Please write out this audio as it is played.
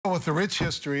With a rich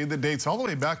history that dates all the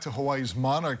way back to Hawaii's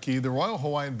monarchy, the Royal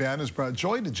Hawaiian Band has brought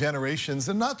joy to generations,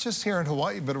 and not just here in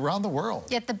Hawaii, but around the world.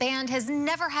 Yet the band has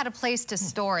never had a place to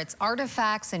store its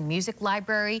artifacts and music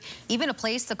library, even a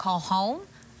place to call home,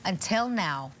 until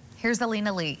now. Here's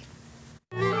Alina Lee.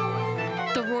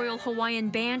 The Royal Hawaiian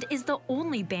Band is the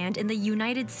only band in the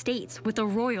United States with a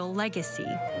royal legacy.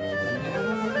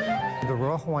 The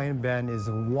Royal Hawaiian Band is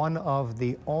one of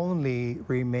the only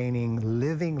remaining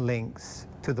living links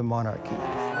to the monarchy.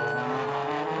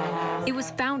 It was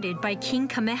founded by King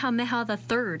Kamehameha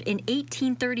III in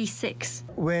 1836.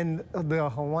 When the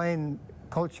Hawaiian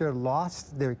culture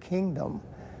lost their kingdom,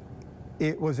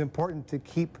 it was important to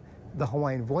keep the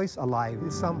Hawaiian voice alive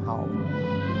somehow.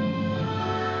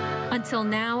 Until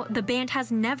now, the band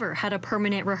has never had a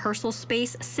permanent rehearsal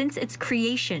space since its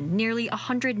creation nearly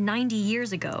 190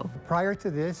 years ago. Prior to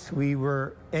this, we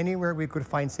were anywhere we could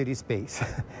find city space.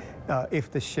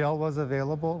 If the shell was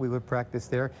available, we would practice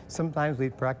there. Sometimes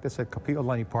we'd practice at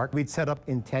Kapi'olani Park. We'd set up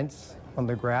in tents on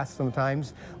the grass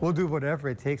sometimes. We'll do whatever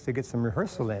it takes to get some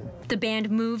rehearsal in. The band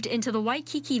moved into the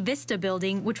Waikiki Vista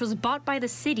building, which was bought by the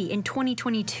city in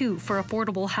 2022 for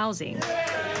affordable housing.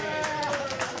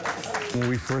 When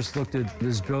we first looked at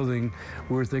this building,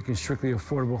 we were thinking strictly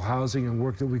affordable housing and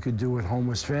work that we could do with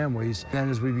homeless families. And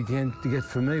as we began to get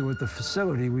familiar with the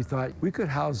facility, we thought we could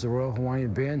house the Royal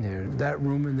Hawaiian Band here. That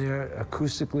room in there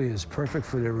acoustically is perfect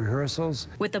for their rehearsals.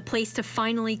 With a place to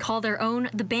finally call their own,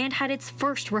 the band had its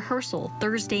first rehearsal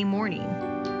Thursday morning.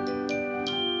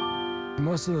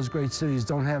 Most of those great cities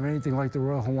don't have anything like the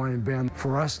Royal Hawaiian Band.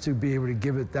 For us to be able to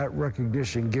give it that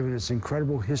recognition, given its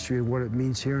incredible history of what it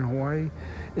means here in Hawaii,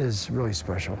 is really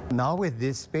special. Now with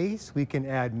this space, we can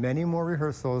add many more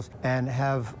rehearsals and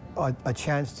have a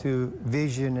chance to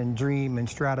vision and dream and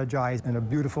strategize in a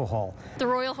beautiful hall. The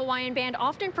Royal Hawaiian Band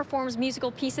often performs musical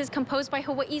pieces composed by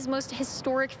Hawaii's most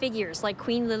historic figures like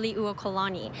Queen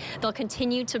Liliuokalani. They'll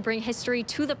continue to bring history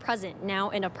to the present, now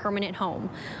in a permanent home.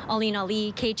 Alina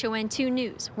Lee, KHON2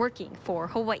 News, working for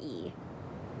Hawaii.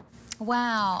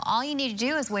 Wow, all you need to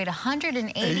do is wait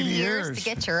 180 years to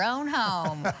get your own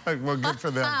home. Well, good for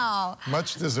them. Wow.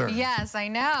 Much deserved. Yes, I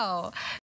know.